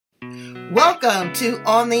Welcome to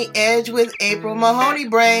On the Edge with April Mahoney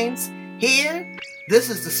Brains. Here, this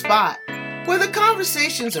is the spot where the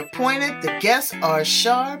conversations are pointed, the guests are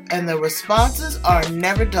sharp, and the responses are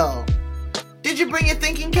never dull. Did you bring your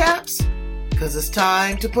thinking caps? Because it's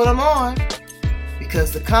time to put them on.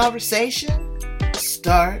 Because the conversation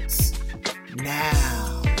starts now.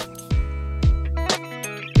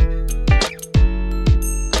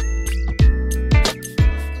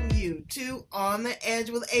 On the Edge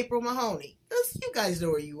with April Mahoney. You guys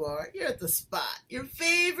know where you are. You're at the spot. Your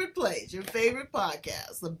favorite place, your favorite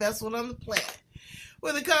podcast, the best one on the planet,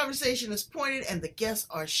 where the conversation is pointed and the guests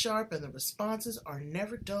are sharp and the responses are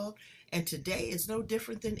never dull. And today is no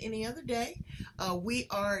different than any other day. We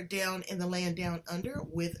are down in the land down under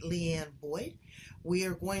with Leanne Boyd. We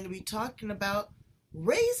are going to be talking about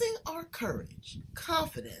raising our courage,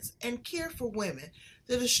 confidence, and care for women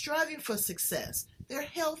that are striving for success, their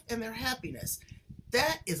health, and their happiness.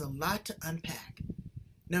 That is a lot to unpack.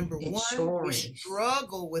 Number one, we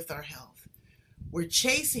struggle with our health. We're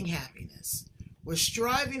chasing happiness. We're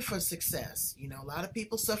striving for success. You know, a lot of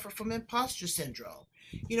people suffer from imposter syndrome.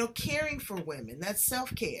 You know, caring for women, that's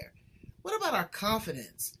self-care. What about our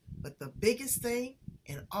confidence? But the biggest thing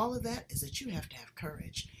in all of that is that you have to have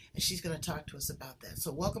courage. And she's going to talk to us about that.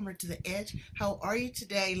 So welcome her to the Edge. How are you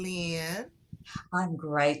today, Leanne? I'm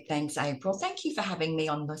great. Thanks, April. Thank you for having me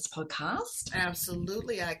on this podcast.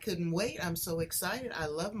 Absolutely. I couldn't wait. I'm so excited. I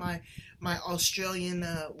love my Australian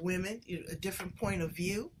women, a different point of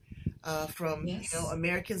view from, Yes.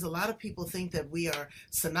 Americans. A lot of people think that we are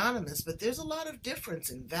synonymous, but there's a lot of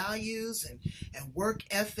difference in values and work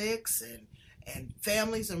ethics and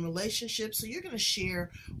families and relationships. So you're going to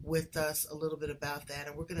share with us a little bit about that,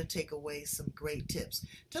 and we're going to take away some great tips.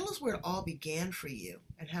 Tell us where it all began for you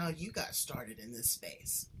and how you got started in this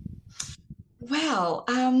space. Well,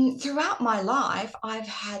 throughout my life, I've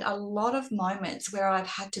had a lot of moments where I've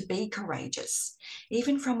had to be courageous,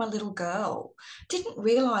 even from a little girl. Didn't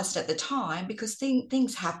realize it at the time because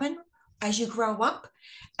things happen as you grow up,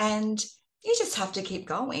 and you just have to keep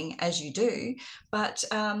going as you do. But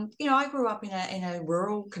I grew up in a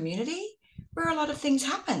rural community where a lot of things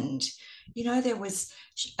happened. There was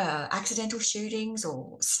accidental shootings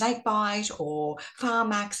or snake bite or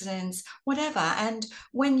farm accidents, whatever. And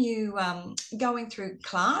when you going through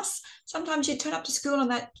class, sometimes you turn up to school and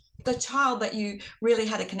that the child that you really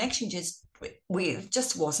had a connection with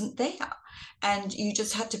just wasn't there, and you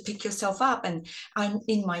just had to pick yourself up. And I'm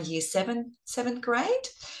in my year seventh grade.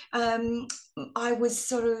 I was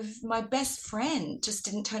sort of, my best friend just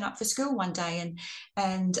didn't turn up for school one day,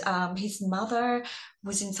 and his mother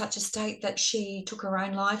was in such a state that she took her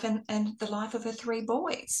own life and the life of her three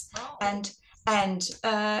boys. Oh. And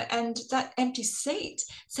that empty seat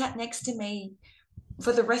sat next to me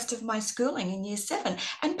for the rest of my schooling in year 7.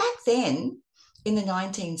 And back then, in the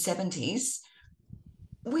 1970s,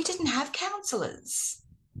 we didn't have counsellors.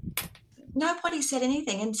 Nobody said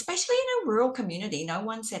anything, and especially in a rural community, no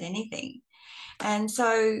one said anything. And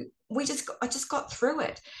so I just got through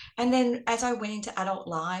it. And then as I went into adult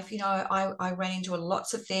life, I ran into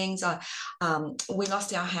lots of things. We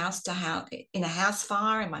lost our house in a house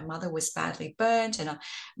fire, and my mother was badly burnt. And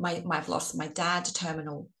I've lost my dad to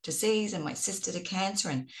terminal disease, and my sister to cancer,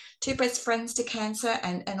 and 2 best friends to cancer,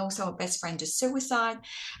 and also a best friend to suicide.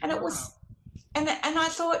 And it was, and I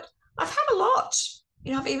thought, I've had a lot.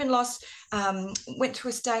 I've even went through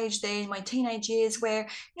a stage there in my teenage years where,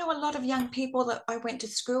 a lot of young people that I went to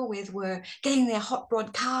school with were getting their hot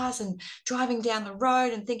rod cars and driving down the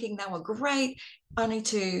road and thinking they were great, only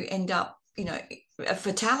to end up, a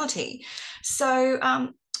fatality. So,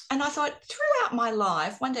 and I thought throughout my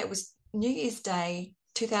life, one day it was New Year's Day,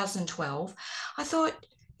 2012, I thought,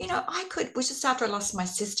 it was just after I lost my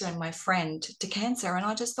sister and my friend to cancer. And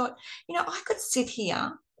I just thought, I could sit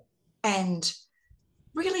here and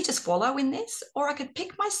really just wallow in this, or I could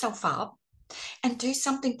pick myself up and do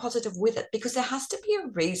something positive with it, because there has to be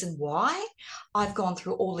a reason why I've gone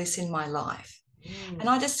through all this in my life. And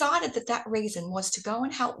I decided that reason was to go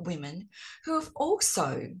and help women who have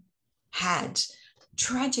also had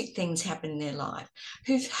tragic things happen in their life,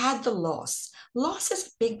 who've had the loss. Loss is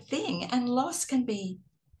a big thing, and loss can be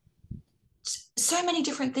so many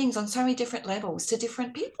different things on so many different levels to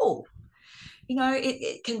different people.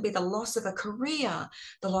 It can be the loss of a career,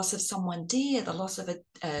 the loss of someone dear, the loss of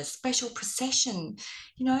a special procession,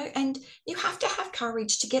 and you have to have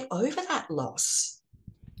courage to get over that loss.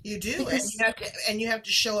 You do, and you have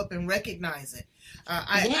to show up and recognize it.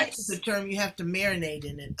 I use the term, you have to marinate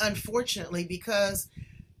in it, unfortunately, because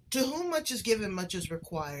to whom much is given, much is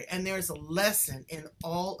required. And there's a lesson in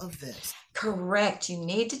all of this. Correct. You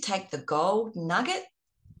need to take the gold nugget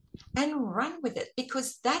and run with it,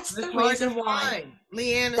 because that's the It's hard to reason why. find,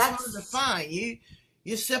 Leanne. It's hard to That's find.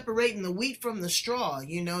 You're separating the wheat from the straw.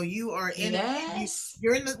 You are in it. yes,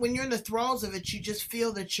 You're in the when you're in the thralls of it. You just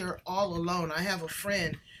feel that you're all alone. I have a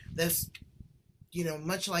friend that's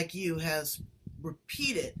much like you, has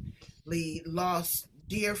repeatedly lost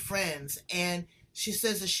dear friends, and she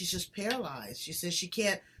says that she's just paralyzed. She says she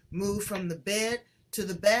can't move from the bed to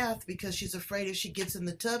the bath because she's afraid if she gets in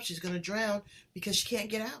the tub she's going to drown because she can't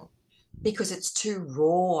get out. because it's too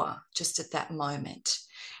raw just at that moment.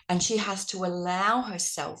 And she has to allow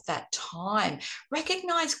herself that time,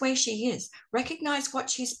 recognize where she is, recognize what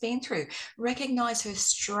she's been through, recognize her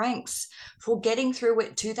strengths for getting through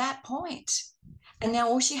it to that point. And now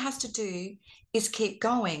all she has to do is keep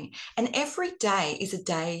going. And every day is a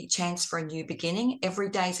day chance for a new beginning. Every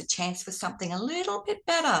day is a chance for something a little bit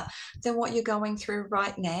better than what you're going through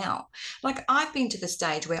right now. Like, I've been to the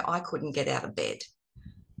stage where I couldn't get out of bed.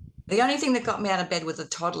 The only thing that got me out of bed was the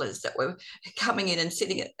toddlers that were coming in and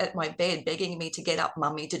sitting at my bed begging me to get up,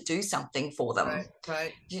 mummy, to do something for them. Right,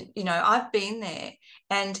 right. I've been there,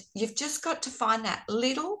 and you've just got to find that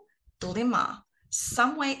little glimmer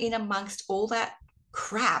somewhere in amongst all that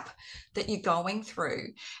crap that you're going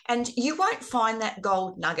through. And you won't find that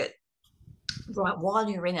gold nugget right while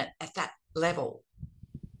you're in it at that level.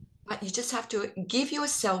 But you just have to give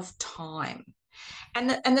yourself time. And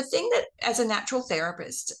the thing that, as a natural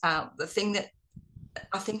therapist, the thing that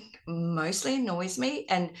I think mostly annoys me,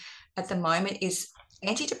 and at the moment, is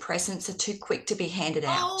antidepressants are too quick to be handed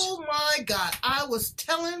out. Oh my God. I was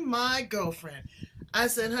telling my girlfriend, I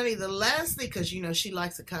said, honey, the last thing, because she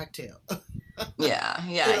likes a cocktail.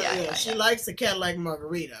 Yeah. She likes a Cadillac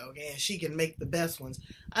margarita, okay, and she can make the best ones.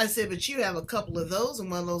 I said, but you have a couple of those and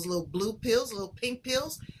one of those little blue pills, little pink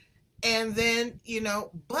pills, and then,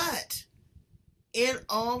 but in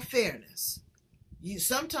all fairness,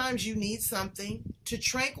 sometimes you need something to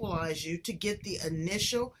tranquilize you to get the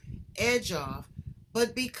initial edge off,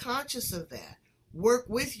 but be conscious of that. Work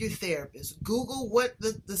with your therapist. Google what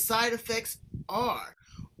the side effects are.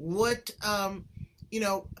 What,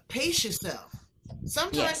 pace yourself.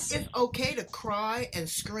 Sometimes it's okay to cry and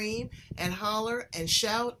scream and holler and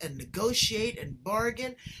shout and negotiate and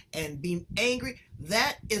bargain and be angry.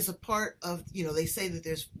 That is a part of, they say that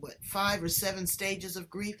there's 5 or 7 stages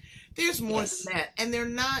of grief. There's more than that. And they're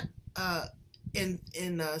not in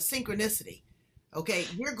synchronicity. Okay.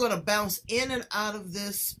 You're going to bounce in and out of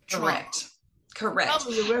this trauma. Correct.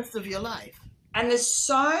 Probably the rest of your life. And there's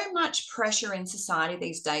so much pressure in society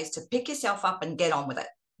these days to pick yourself up and get on with it.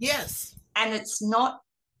 Yes. And it's not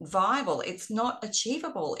viable. It's not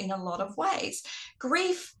achievable in a lot of ways.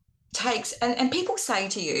 Grief takes, and people say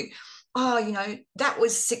to you, oh, that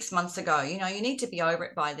was 6 months ago. You need to be over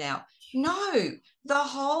it by now. No,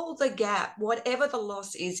 the gap, whatever the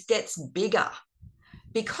loss is, gets bigger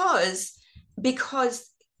because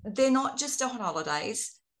they're not just on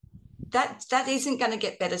holidays. That isn't going to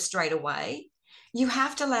get better straight away. You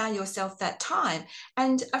have to allow yourself that time.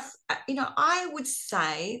 And, I would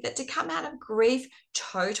say that to come out of grief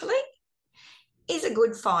totally is a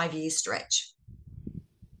good 5-year stretch.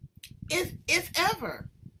 If ever.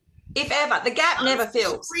 If ever. The gap never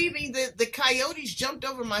fills. Grieving the coyotes jumped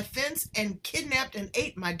over my fence and kidnapped and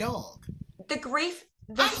ate my dog. I'm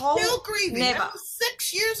still grieving. Never. That was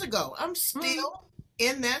 6 years ago. I'm still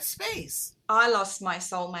in that space. I lost my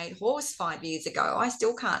soulmate horse 5 years ago. I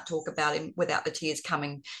still can't talk about him without the tears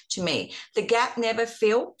coming to me. The gap never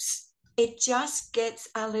fills. It just gets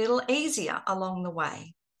a little easier along the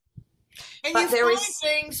way. And but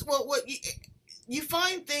you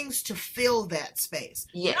find things to fill that space.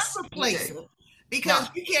 Yes. Not replace it. Because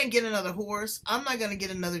you can't get another horse. I'm not going to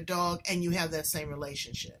get another dog, and you have that same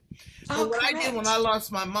relationship. But what I did when I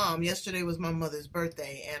lost my mom, yesterday was my mother's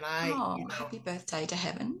birthday, and happy birthday to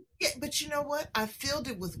heaven. Yeah, but you know what? I filled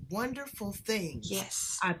it with wonderful things.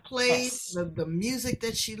 Yes. I played the music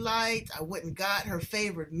that she liked. I went and got her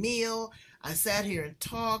favorite meal. I sat here and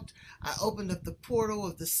talked. I opened up the portal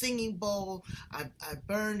of the singing bowl. I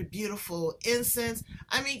burned beautiful incense.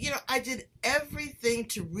 I mean, I did everything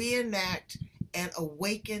to reenact and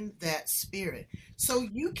awaken that spirit. So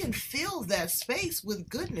you can fill that space with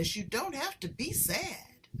goodness. You don't have to be sad.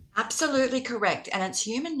 Absolutely correct. And it's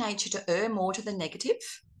human nature to err more to the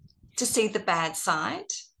negative, to see the bad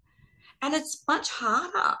side. And it's much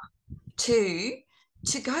harder to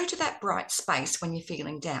go to that bright space when you're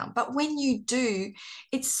feeling down. But when you do,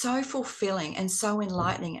 it's so fulfilling and so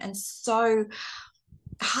enlightening and so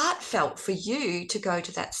heartfelt for you to go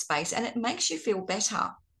to that space, and it makes you feel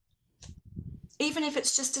better. Even if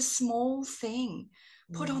it's just a small thing,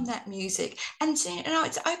 put on that music. And,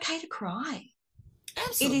 it's okay to cry.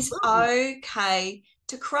 It is Absolutely. okay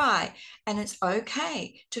to cry, and it's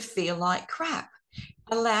okay to feel like crap.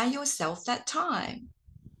 Allow yourself that time.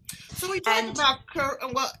 So we talked And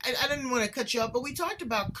about well, I didn't want to cut you off, but we talked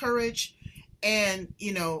about courage and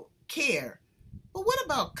care. But what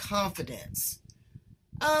about confidence?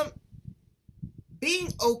 Um,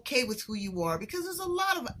 being okay with who you are, because there's a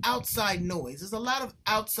lot of outside noise. There's a lot of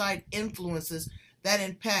outside influences that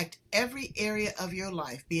impact every area of your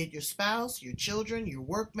life, be it your spouse, your children, your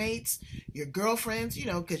workmates, your girlfriends,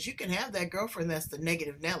 because you can have that girlfriend that's the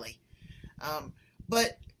negative Nelly. Um,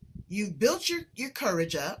 but you've built your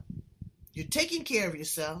courage up. You're taking care of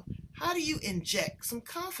yourself. How do you inject some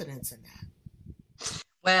confidence in that?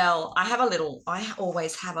 well, I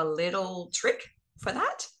always have a little trick for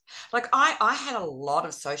that. Like I had a lot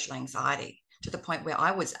of social anxiety to the point where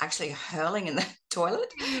I was actually hurling in the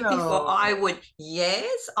toilet before No.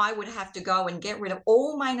 yes, I would have to go and get rid of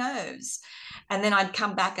all my nerves. And then I'd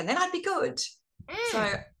come back and then I'd be good. So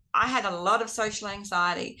Mm. I had a lot of social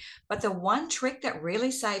anxiety. But the one trick that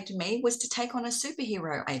really saved me was to take on a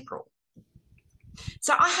superhero, April.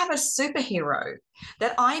 So I have a superhero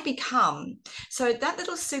that I become. So that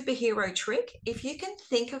little superhero trick, if you can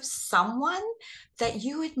think of someone that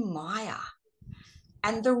you admire,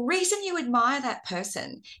 and the reason you admire that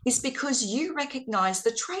person is because you recognize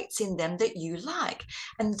the traits in them that you like.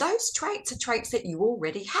 And those traits are traits that you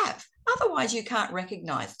already have. Otherwise, you can't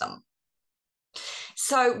recognize them.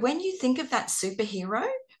 So when you think of that superhero,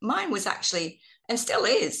 mine was actually, and still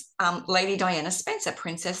is, Lady Diana Spencer,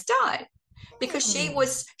 Princess Di, because Mm. she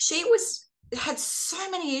was had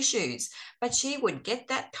so many issues, but she would get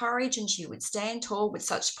that courage and she would stand tall with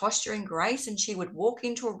such posture and grace, and she would walk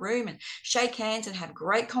into a room and shake hands and have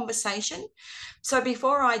great conversation. So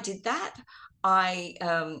before I did that, I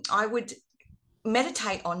would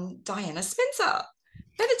meditate on Diana Spencer.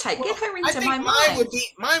 Meditate, get Well, her I into think my mine would mind. be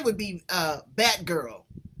mine would be Batgirl.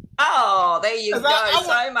 Oh, there you 'Cause go.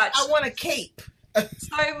 I want a cape.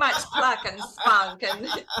 So much pluck and spunk and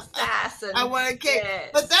sass I and want a cape.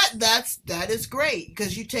 But yes, that is great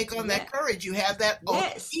because you take on yeah, that courage. You have that alter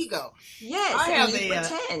yes, ego. yes, I and have you a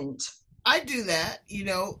pretend. I do that.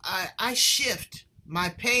 I shift my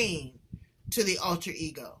pain to the alter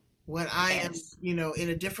ego when I am Yes, in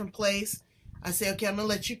a different place. I say, okay, I'm gonna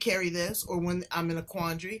let you carry this, or when I'm in a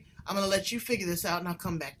quandary, I'm gonna let you figure this out, and I'll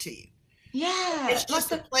come back to you. It's yeah, like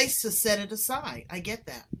just a place to set it aside. I get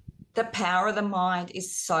that. the power of the mind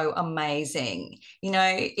is so amazing.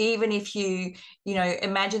 Even if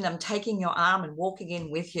imagine them taking your arm and walking in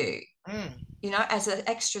with you, Mm. as an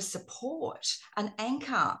extra support, an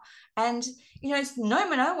anchor. And,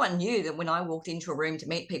 no one knew that when I walked into a room to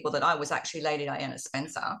meet people that I was actually Lady Diana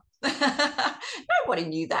Spencer. Nobody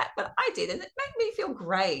knew that, but I did. And it made me feel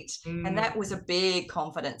great. And Mm. that was a big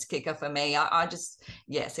confidence kicker for me. I just,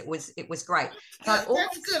 yes, it was great. And I That's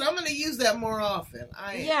always, good. I'm gonna use that more often.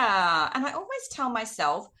 I am. yeah. And I always tell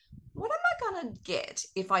myself, what am I going to get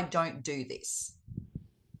if I don't do this?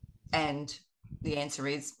 And the answer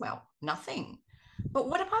is, well, nothing. But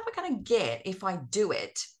what am I going to get if I do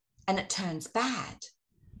it and it turns bad?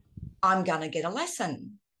 I'm going to get a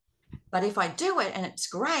lesson. But if I do it and it's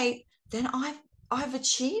great, then I've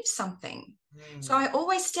achieved something. So Mm. I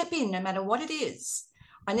always step in no matter what it is.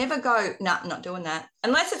 I never go, nah, I'm not doing that.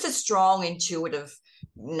 Unless it's a strong, intuitive,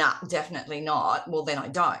 nah, definitely not. Well, then I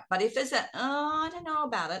don't. But if there's I don't know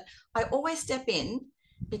about it, I always step in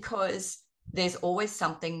because there's always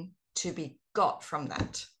something to be got from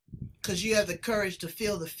that. Because you have the courage to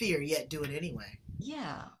feel the fear, yet do it anyway.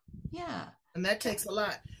 Yeah. Yeah. And that takes a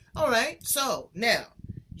lot. All right. So now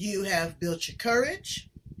you have built your courage.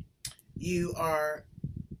 You are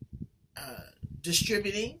uh,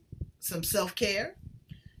 distributing some self care.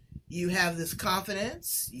 You have this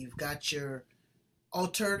confidence. You've got your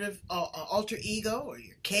alter ego, or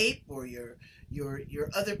your cape, or your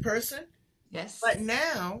other person. Yes. But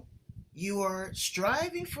now you are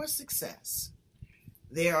striving for success.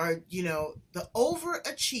 There are, the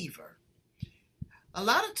overachiever. A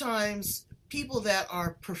lot of times, people that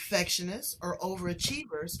are perfectionists or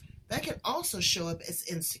overachievers, that can also show up as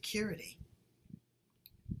insecurity.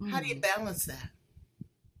 How do you Mm. balance that?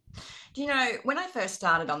 When I first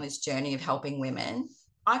started on this journey of helping women,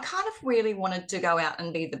 I kind of really wanted to go out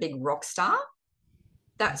and be the big rock star.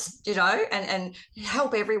 And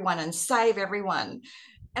help everyone and save everyone.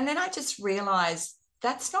 And then I just realized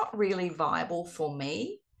that's not really viable for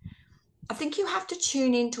me. I think you have to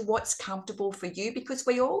tune into what's comfortable for you, because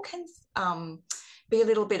we all can be a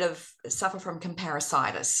little bit of suffer from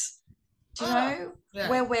comparisitis. Do you Oh, know yeah.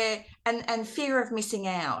 where we're and fear of missing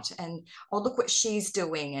out, and oh, look what she's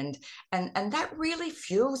doing, and that really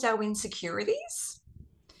fuels our insecurities.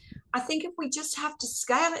 I think if we just have to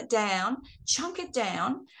scale it down, chunk it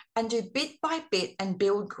down, and do bit by bit and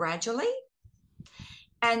build gradually.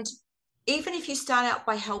 And even if you start out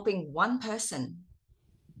by helping one person,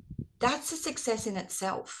 that's a success in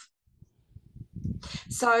itself.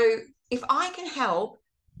 So if I can help,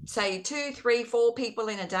 say, 2, 3, 4 people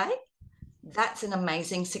in a day, that's an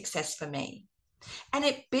amazing success for me. And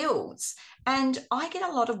it builds. And I get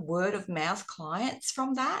a lot of word of mouth clients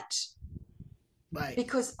from that. Right.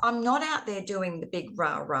 Because I'm not out there doing the big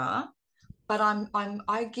rah-rah, but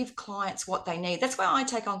I give clients what they need. That's why I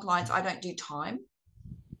take on clients. I don't do time.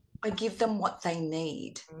 I give them what they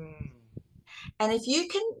need. And if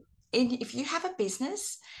you have a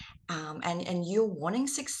business and you're wanting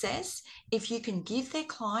success, if you can give their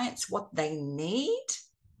clients what they need,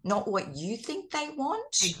 not what you think they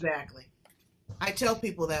want. Exactly. I tell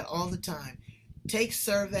people that all the time. Take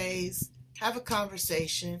surveys, have a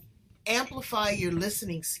conversation, amplify your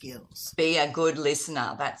listening skills. Be a good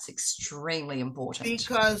listener. That's extremely important.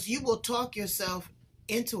 Because you will talk yourself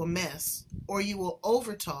into a mess, or you will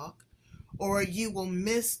overtalk, or you will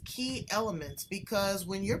miss key elements, because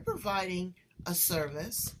when you're providing a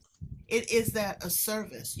service, it is that a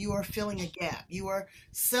service. You are filling a gap. You are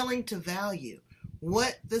selling to value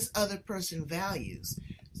what this other person values.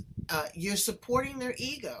 You're supporting their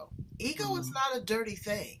ego. Ego is not a dirty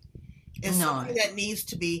thing. It's something that needs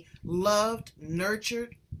to be loved,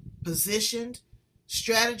 nurtured, positioned,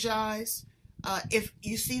 strategized. If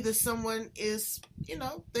you see that someone is,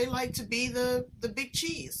 they like to be the big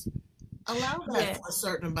cheese, allow that for a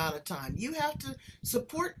certain amount of time. You have to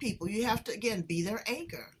support people. You have to, again, be their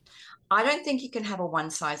anchor. I don't think you can have a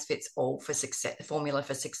one-size-fits-all for success, formula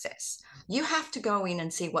for success. You have to go in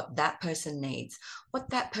and see what that person needs, what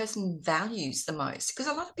that person values the most,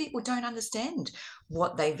 because a lot of people don't understand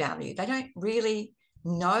what they value. They don't really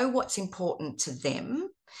know what's important to them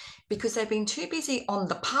because they've been too busy on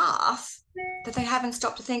the path that they haven't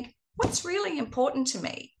stopped to think, what's really important to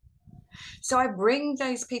me? So I bring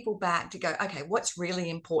those people back to go, okay, what's really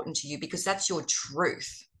important to you? Because that's your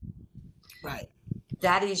truth. Right.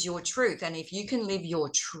 That is your truth. And if you can live your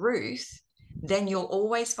truth, then you'll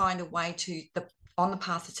always find a way to on the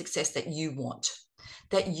path of success that you want,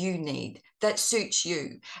 that you need, that suits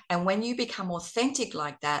you. And when you become authentic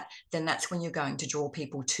like that, then that's when you're going to draw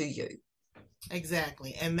people to you.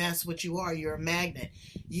 Exactly. And that's what you are. You're a magnet.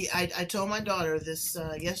 I told my daughter this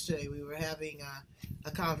yesterday. We were having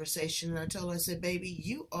a conversation, and I told her, I said, baby,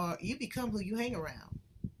 you become who you hang around.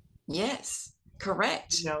 Yes,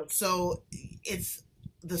 correct. So it's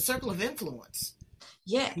the circle of influence.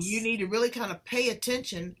 Yes. You need to really kind of pay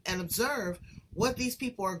attention and observe what these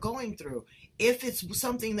people are going through. If it's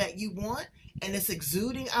something that you want and it's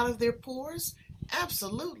exuding out of their pores,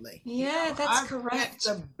 absolutely. Yeah, that's correct. I've had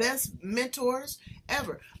the best mentors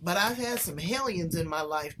ever, but I've had some hellions in my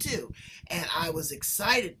life too. And I was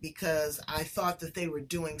excited because I thought that they were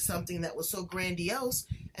doing something that was so grandiose.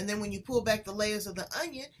 And then when you pull back the layers of the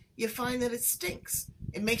onion, you find that it stinks.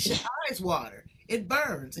 It makes your eyes water. It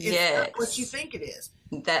burns. It's not what you think it is.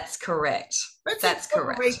 That's correct. That's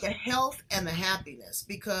correct. The health and the happiness,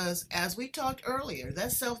 because as we talked earlier,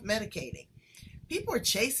 that's self-medicating. People are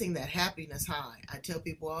chasing that happiness high. I tell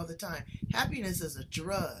people all the time, happiness is a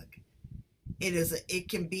drug. It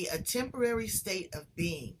can be a temporary state of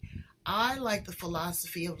being. I like the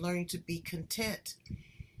philosophy of learning to be content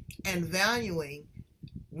and valuing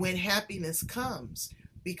when happiness comes,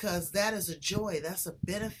 because that is a joy, that's a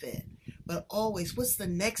benefit. But always, what's the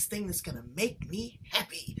next thing that's going to make me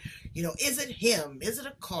happy? Is it him? Is it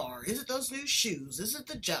a car? Is it those new shoes? Is it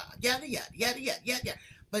the job? Yada, yada, yada, yada, yada.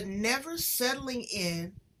 But never settling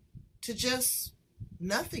in to just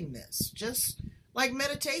nothingness, just like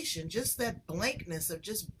meditation, just that blankness of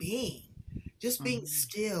just being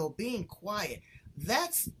still, being quiet.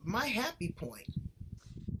 That's my happy point.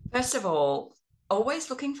 First of all, always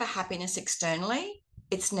looking for happiness externally,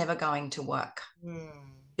 it's never going to work.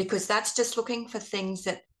 Because that's just looking for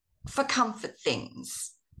for comfort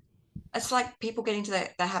things. It's like people get into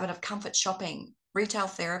the habit of comfort shopping, retail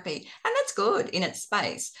therapy, and that's good in its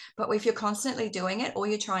space. But if you're constantly doing it, all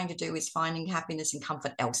you're trying to do is finding happiness and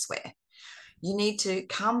comfort elsewhere. You need to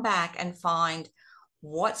come back and find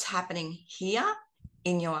what's happening here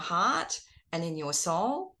in your heart and in your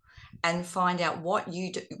soul, and find out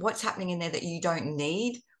what's happening in there that you don't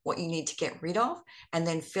need, what you need to get rid of, and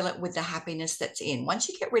then fill it with the happiness that's in. Once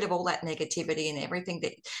you get rid of all that negativity and everything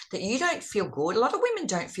that you don't feel good, a lot of women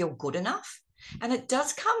don't feel good enough. And it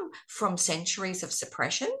does come from centuries of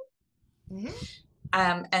suppression.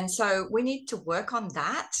 And so we need to work on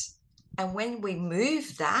that. And when we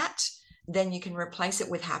move that, then you can replace it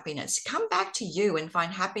with happiness. Come back to you and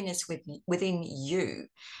find happiness within you.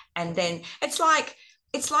 And then it's like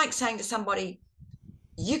saying to somebody,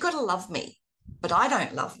 you got to love me, but I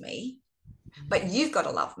don't love me, but you've got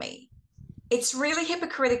to love me. It's really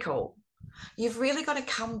hypocritical. You've really got to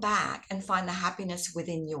come back and find the happiness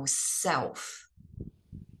within yourself.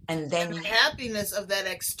 And then the happiness of that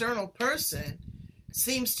external person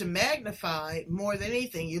seems to magnify more than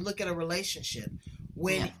anything. You look at a relationship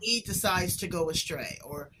when he decides to go astray,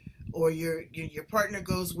 or your partner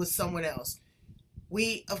goes with someone else.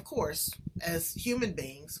 We, of course, as human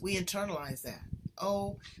beings, we internalize that.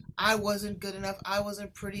 Oh, I wasn't good enough. I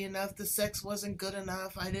wasn't pretty enough. The sex wasn't good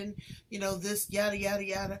enough. I didn't, this, yada, yada,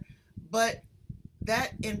 yada. But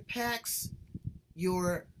that impacts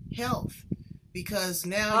your health, because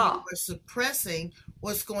now you are suppressing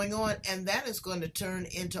what's going on, and that is going to turn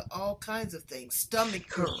into all kinds of things: stomach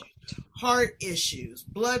issues, heart issues,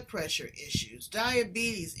 blood pressure issues,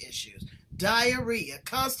 diabetes issues, diarrhea,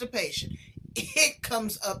 constipation. It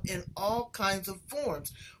comes up in all kinds of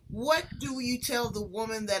forms. What do you tell the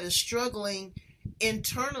woman that is struggling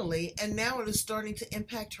internally, and now it is starting to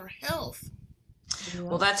impact her health?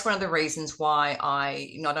 Well, that's one of the reasons why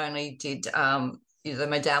I not only did the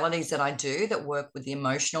modalities that I do that work with the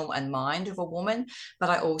emotional and mind of a woman, but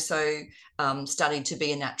I also studied to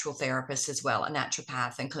be a natural therapist as well, a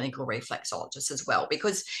naturopath and clinical reflexologist as well,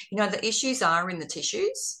 because, the issues are in the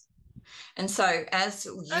tissues. And so as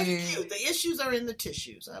you... That's cute. The issues are in the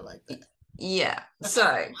tissues. I like that. Yeah.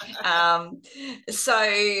 So,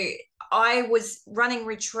 I was running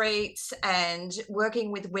retreats and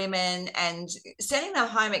working with women and sending them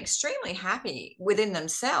home extremely happy within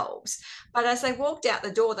themselves. But as they walked out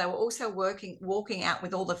the door, they were also walking out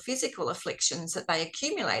with all the physical afflictions that they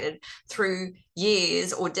accumulated through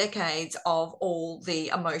years or decades of all the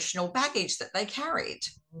emotional baggage that they carried.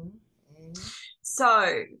 Mm-hmm.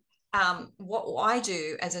 So what I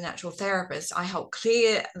do as a natural therapist, I help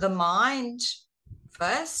clear the mind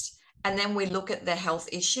first, and then we look at the health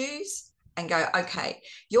issues and go, okay,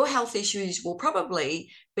 your health issues will probably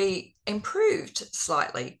be improved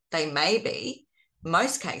slightly. They may be,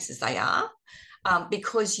 most cases they are,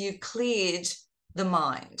 because you've cleared the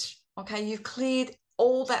mind. Okay, you've cleared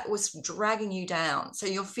all that was dragging you down. So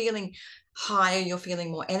you're feeling higher, you're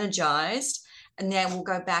feeling more energized. And now we'll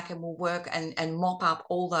go back and we'll work and mop up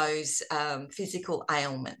all those physical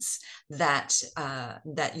ailments that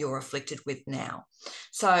you're afflicted with now.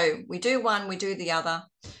 So we do one, we do the other.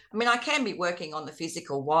 I mean, I can be working on the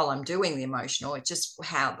physical while I'm doing the emotional. It's just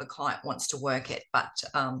how the client wants to work it. But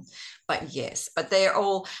yes, but they're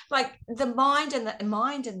all like the mind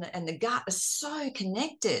and the gut are so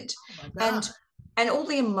connected. Oh, and all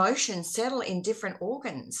the emotions settle in different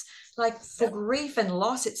organs. Like for grief and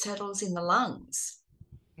loss, it settles in the lungs.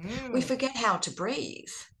 We forget how to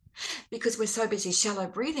breathe because we're so busy shallow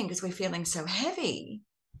breathing because we're feeling so heavy.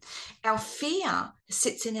 Our fear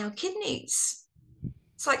sits in our kidneys.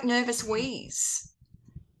 It's like nervous wheeze.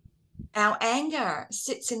 Our anger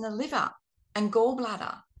sits in the liver and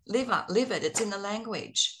gallbladder. Livered, it's in the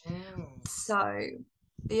language. So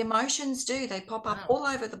the emotions they pop up all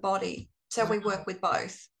over the body. So we work with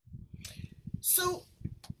both. So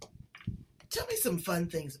tell me some fun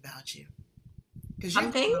things about you.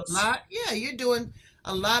 Fun things? You're doing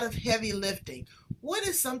a lot of heavy lifting. What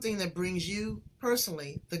is something that brings you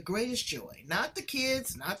personally the greatest joy? Not the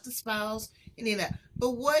kids, not the spouse, any of that.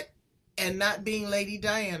 But what, and not being Lady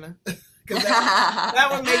Diana, because that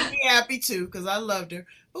would make me happy too, because I loved her.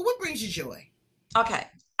 But what brings you joy? Okay.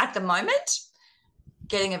 At the moment,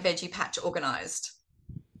 getting a veggie patch organized.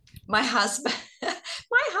 My husband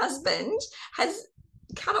has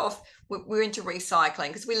cut off, we're into recycling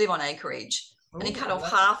because we live on acreage, and he cut off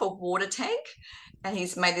half a water tank, and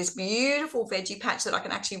he's made this beautiful veggie patch that I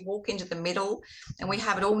can actually walk into the middle, and we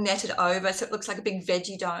have it all netted over so it looks like a big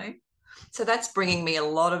veggie dome. So that's bringing me a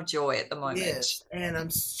lot of joy at the moment. Yes, and I'm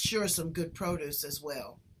sure some good produce as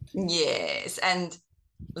well. Yes, and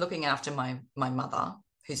looking after my mother,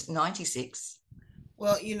 who's 96.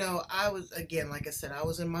 Well, I was, again, like I said, I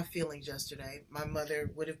was in my feelings yesterday. My mother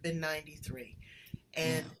would have been 93.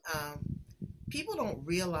 And people don't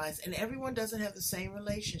realize, and everyone doesn't have the same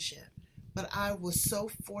relationship, but I was so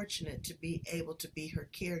fortunate to be able to be her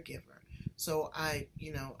caregiver. So I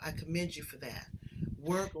commend you for that.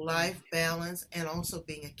 Work-life balance and also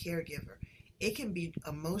being a caregiver. It can be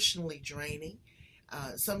emotionally draining.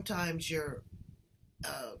 Sometimes you're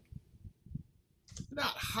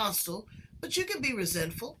not hostile, but you can be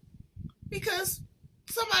resentful because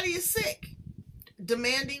somebody is sick,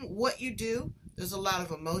 demanding what you do. There's a lot of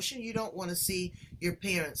emotion. You don't want to see your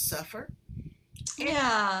parents suffer. And,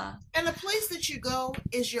 Yeah. and the place that you go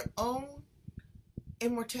is your own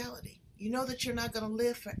immortality. You know that you're not going to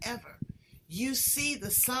live forever. You see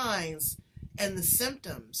the signs and the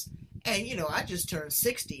symptoms. And, I just turned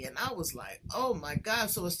 60 and I was like, oh my God.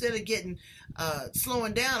 So instead of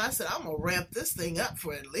slowing down, I said, I'm going to ramp this thing up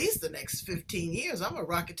for at least the next 15 years. I'm going to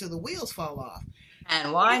rock it till the wheels fall off.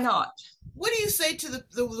 And why not? What do you say to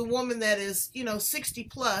the woman that is, 60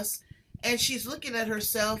 plus and she's looking at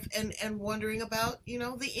herself and wondering about,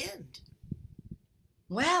 the end?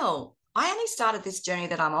 Well, I only started this journey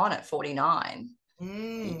that I'm on at 49.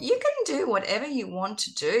 Mm. You can do whatever you want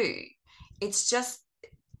to do. It's just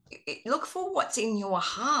look for what's in your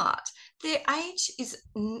heart. Their age is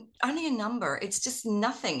only a number. It's just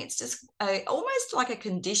nothing. It's just almost like a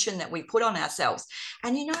condition that we put on ourselves.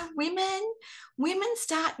 And women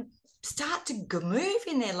start to move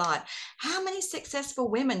in their life. How many successful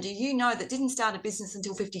women do you know that didn't start a business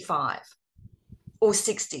until 55 or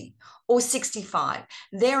 60 or 65?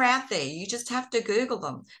 They're out there. You just have to Google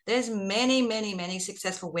them. There's many, many, many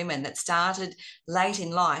successful women that started late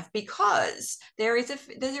in life, because there is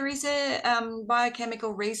a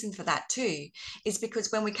biochemical reason for that too. Is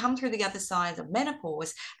because when we come through the other side of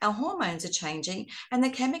menopause, our hormones are changing and the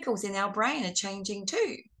chemicals in our brain are changing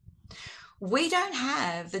too. We don't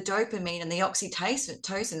have the dopamine and the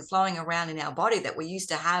oxytocin flowing around in our body that we used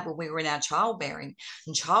to have when we were in our childbearing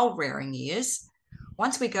years.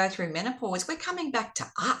 Once we go through menopause, we're coming back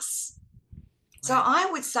to us. Right. So I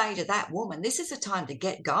would say to that woman, this is a time to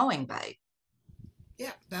get going, babe.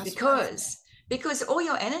 Yeah, that's because all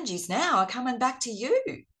your energies now are coming back to you.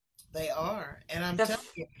 They are. And I'm telling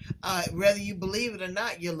you, whether you believe it or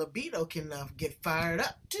not, your libido can get fired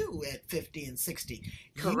up too at 50 and 60.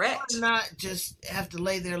 Correct. You do not just have to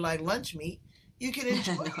lay there like lunch meat. You can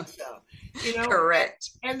enjoy yourself.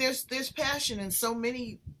 Correct. And there's passion in so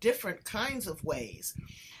many different kinds of ways.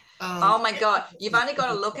 Oh my God. You've only got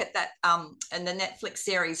to look at that in the Netflix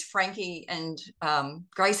series, Frankie and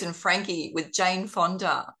Grace and Frankie with Jane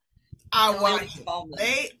Fonda. I watch it.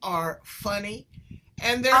 They are funny.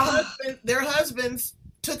 And their husbands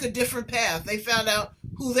took a different path. They found out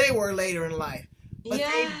who they were later in life. But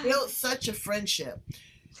they built such a friendship.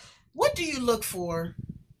 What do you look for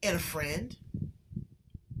in a friend?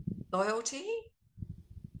 Loyalty.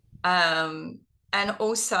 And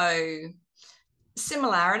also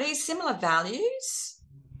similarities, similar values.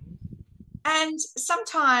 And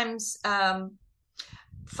sometimes fun.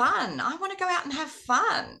 I want to go out and have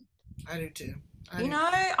fun. I do too.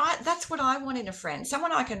 That's what I want in a friend.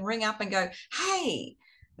 Someone I can ring up and go, hey,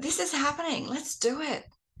 this is happening. Let's do it.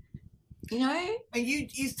 And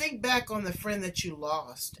you think back on the friend that you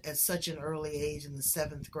lost at such an early age in the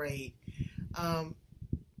 7th grade.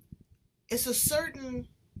 It's a certain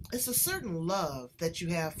love that you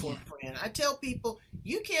have for a friend. I tell people,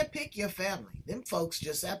 you can't pick your family. Them folks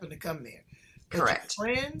just happen to come there. But correct.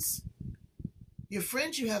 Your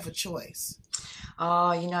friends, you have a choice.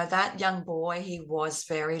 Oh, that young boy, he was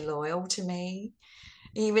very loyal to me.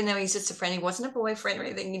 Even though he's just a friend, he wasn't a boyfriend or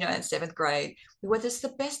anything, in 7th grade. We were just the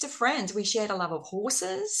best of friends. We shared a love of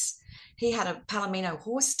horses. He had a Palomino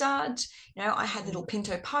horse stud. I had little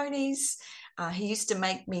pinto ponies. He used to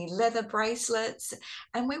make me leather bracelets,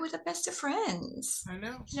 and we were the best of friends. I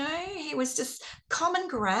know. He was just, common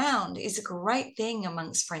ground is a great thing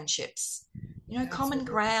amongst friendships. Common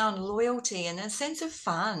ground, loyalty, and a sense of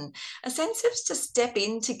fun, a sense of to step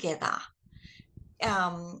in together.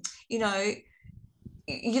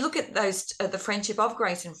 You look at those, the friendship of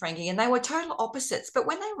Grace and Frankie, and they were total opposites. But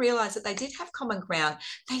when they realised that they did have common ground,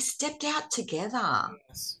 they stepped out together.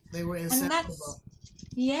 Yes, they were inseparable.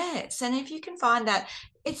 Yes, and if you can find that,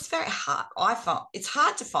 it's very hard. I find it's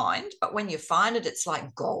hard to find, but when you find it, it's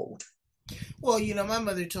like gold. Well, my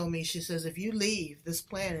mother told me, she says, if you leave this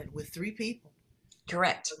planet with 3 people,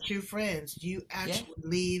 correct, 2 friends, you actually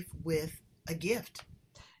leave with a gift.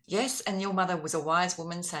 Yes, and your mother was a wise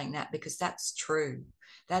woman saying that, because that's true.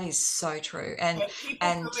 That is so true. And people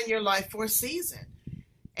come in your life for a season,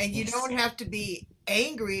 and you don't have to be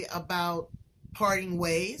angry about parting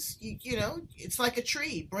ways. It's like a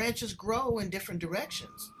tree. Branches grow in different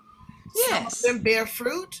directions. Yes. Some of them bear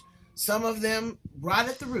fruit. Some of them rot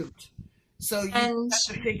at the root. So you have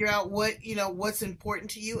to figure out what's important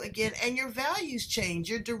to you again, and your values change,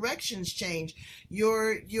 your directions change,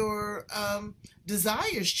 your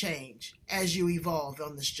desires change as you evolve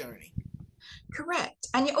on this journey. Correct.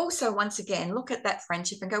 And you also, once again, look at that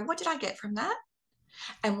friendship and go, what did I get from that?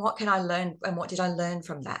 And what can I learn? And what did I learn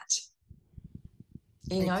from that?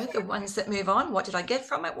 The ones that move on, what did I get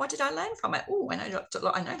from it? What did I learn from it? Oh, I know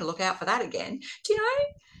to look out for that again. Do you know?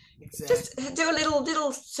 Exactly. Just do a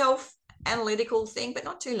little self analytical thing, but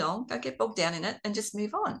not too long. Don't get bogged down in it and just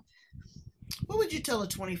move on. What would you tell a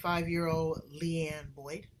 25-year-old Leanne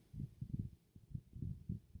Boyd?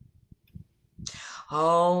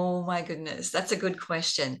 Oh my goodness, that's a good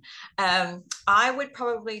question. I would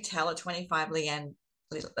probably tell a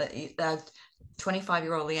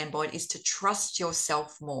 25-year-old Leanne Boyd is to trust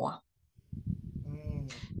yourself more, Mm.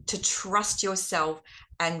 to trust yourself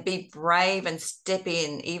and be brave and step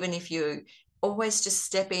in, even if you always just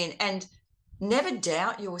step in and never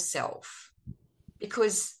doubt yourself,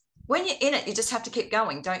 because when you're in it, you just have to keep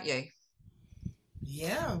going, don't you?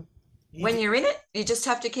 Yeah. You When do. you're in it, you just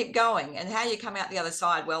have to keep going, and how you come out the other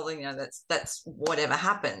side, well, that's whatever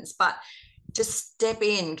happens. But just step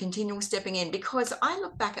in, continual stepping in, because I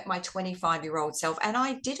look back at my 25-year-old self and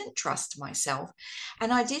I didn't trust myself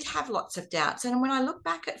and I did have lots of doubts. And when I look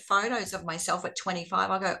back at photos of myself at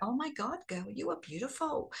 25, I go, oh my God, girl, you are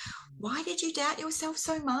beautiful. Why did you doubt yourself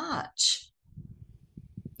so much?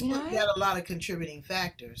 Well, you had a lot of contributing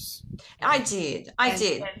factors. I did. I And,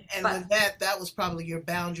 did. and But with that, that was probably your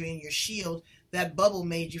boundary and your shield. That bubble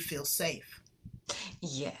made you feel safe.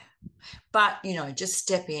 yeah. But just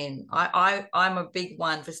step in. I'm a big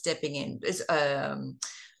one for stepping in. There's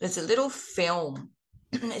a little film.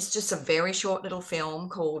 It's just a very short little film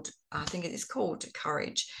called, I think it is called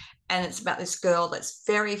Courage, and it's about this girl that's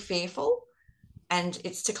very fearful, and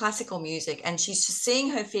it's to classical music, and she's just seeing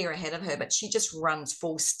her fear ahead of her, but she just runs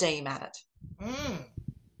full steam at it. Mm.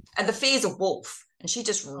 And the fear's a wolf, and she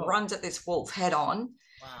just Oh, runs at this wolf head on.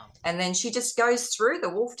 wow. And then she just goes through, the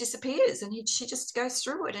wolf disappears, and she just goes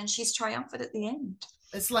through it, and she's triumphant at the end.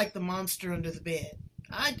 It's like the monster under the bed.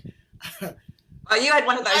 I Oh, you had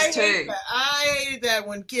one of those I hate too. that. I hated that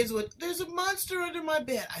when kids would, there's a monster under my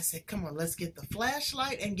bed. I said, come on, let's get the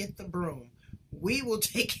flashlight and get the broom. We will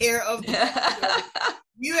take care of the monster.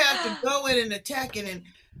 You have to go in and attack it. And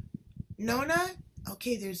Nona,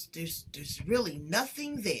 okay, there's really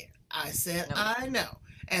nothing there. I said, No, I know.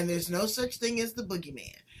 And there's no such thing as the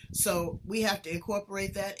boogeyman. So we have to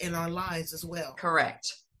incorporate that in our lives as well.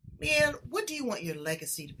 correct. Man, what do you want your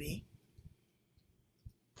legacy to be?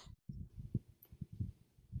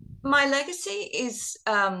 My legacy is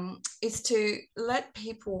to let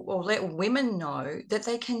people, or let women know that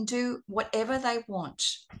they can do whatever they want.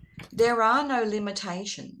 There are no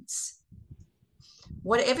limitations.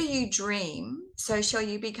 Whatever you dream, so shall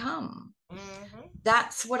you become. Mm-hmm.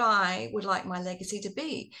 That's what I would like my legacy to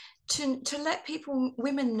be. To let people,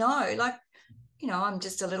 women know, like, I'm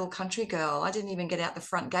just a little country girl. I didn't even get out the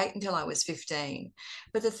front gate until I was 15.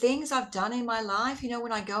 But the things I've done in my life,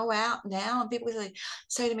 when I go out now and people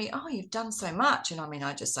say to me, oh, you've done so much. And I mean,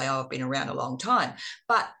 I just say, oh, I've been around a long time.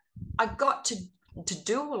 But I got to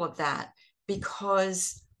do all of that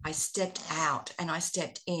because I stepped out and I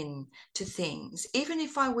stepped in to things. Even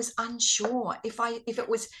if I was unsure, if it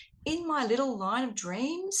was in my little line of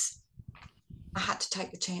dreams, I had to take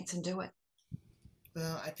the chance and do it.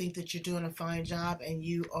 Well, I think that you're doing a fine job and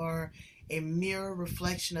you are a mirror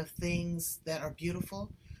reflection of things that are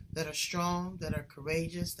beautiful, that are strong, that are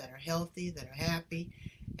courageous, that are healthy, that are happy,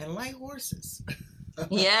 and like horses.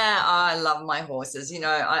 Yeah, I love my horses.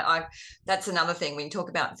 I that's another thing. When you talk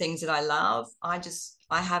about things that I love, I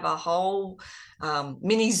have a whole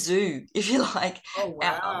mini zoo, if you like, Oh,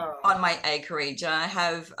 out wow. on my acreage. I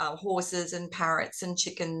have horses and parrots and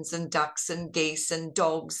chickens and ducks and geese and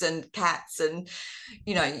dogs and cats and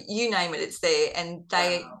you name it, it's there, and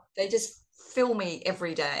Wow. they just fill me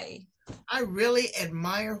every day. I really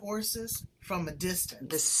admire horses from a The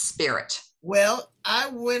distance. spirit. Well, I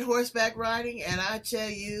went horseback riding, and I tell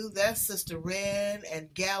you, that sister ran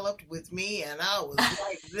and galloped with me, and I was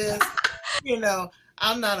like this. You know,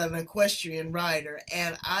 I'm not an equestrian rider,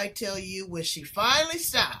 and I tell you, when she finally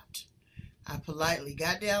stopped, I politely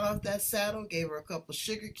got down off that saddle, gave her a couple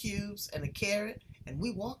sugar cubes and a carrot, and we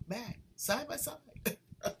walked back side by side.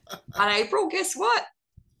 And April, guess what?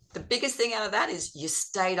 The biggest thing out of that is you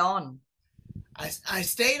stayed on. I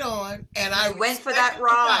stayed on and I You went for that respected the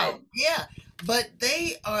ride. power. Yeah, but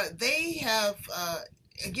they have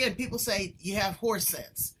again, people say you have horse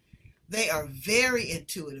sense. They are very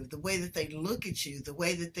intuitive. The way that they look at you, the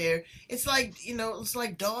way that it's like, it's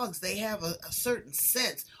like dogs. They have a certain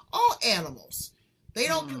sense. All animals, they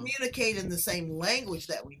don't Mm. communicate in the same language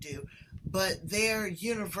that we do, but their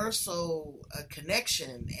universal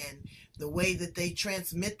connection and the way that they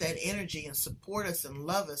transmit that energy and support us and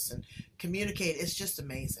love us and communicate, it's just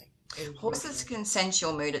amazing. It is really Horses can sense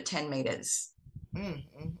your mood at 10 meters,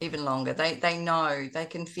 amazing. even longer. They know, they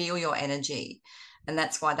can feel your energy. And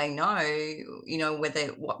that's why they know,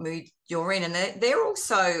 what mood you're in. And they're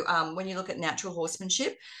also, when you look at natural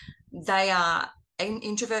horsemanship, they are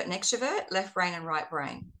introvert and extrovert, left brain and right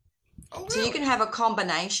brain. Oh, So you really? can have a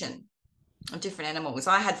combination of different animals.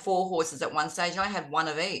 I had 4 horses at one stage, and I had one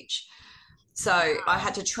of each. So I Wow.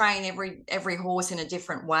 had to train every horse in a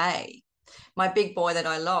different way. My big boy that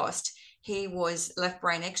I lost, he was left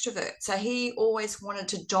brain extrovert. So he always wanted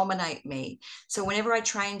to dominate me. So whenever I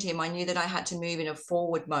trained him, I knew that I had to move in a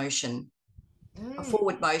forward motion, a Mm,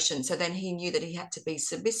 forward motion. So then he knew that he had to be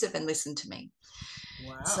submissive and listen to me.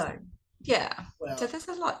 wow. So yeah. So Well, there's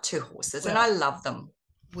a lot to horses, and well, I love them.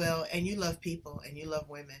 well, and you love people and you love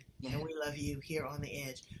women, Yeah. and we love you here on the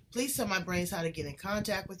edge. Please tell my brains how to get in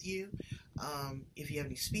contact with you. If you have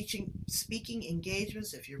any speaking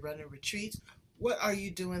engagements, if you're running retreats, what are you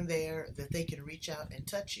doing there that they can reach out and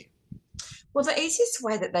touch you? Well, the easiest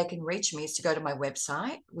way that they can reach me is to go to my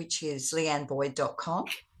website, which is leanneboyd.com,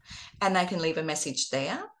 and they can leave a message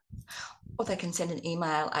there, or they can send an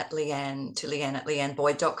email at Leanne at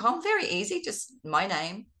leanneboyd.com. Very easy, just my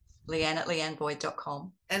name, Leanne at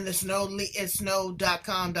leanneboyd.com. And it's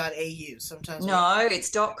no.com.au. Sometimes we have. No, it's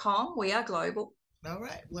 .com. We are global. All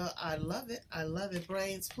right. Well, I love it. I love it.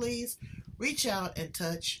 Brains, please reach out and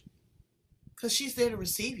touch, because she's there to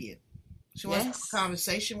receive you. She wants to have a Yes.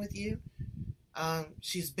 conversation with you.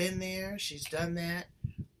 She's been there, she's done that,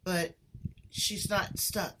 but she's not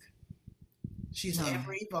stuck. She's No,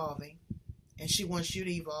 ever evolving, and she wants you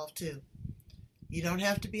to evolve too. You don't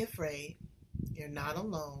have to be afraid. You're not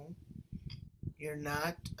alone. You're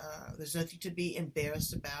not, there's nothing to be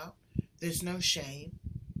embarrassed about. There's no shame,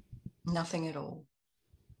 nothing at all.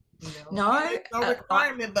 And No, there's no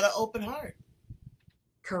requirement but an open heart.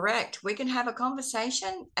 correct. We can have a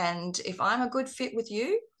conversation, and if I'm a good fit with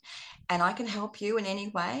you and I can help you in any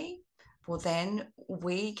way, well, then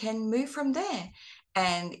we can move from there.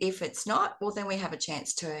 And if it's not, well, then I have a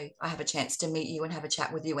chance to meet you and have a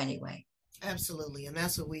chat with you anyway. Absolutely. And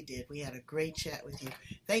that's what we did. We had a great chat with you.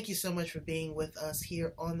 Thank you so much for being with us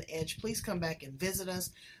here on the edge. Please come back and visit us.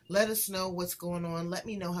 Let us know what's going on. Let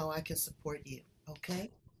me know how I can support you.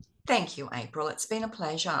 Okay? Thank you, April. It's been a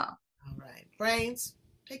pleasure. All right. Brains,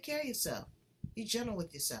 take care of yourself. Be gentle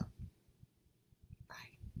with yourself.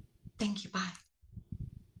 Bye. Thank you. Bye.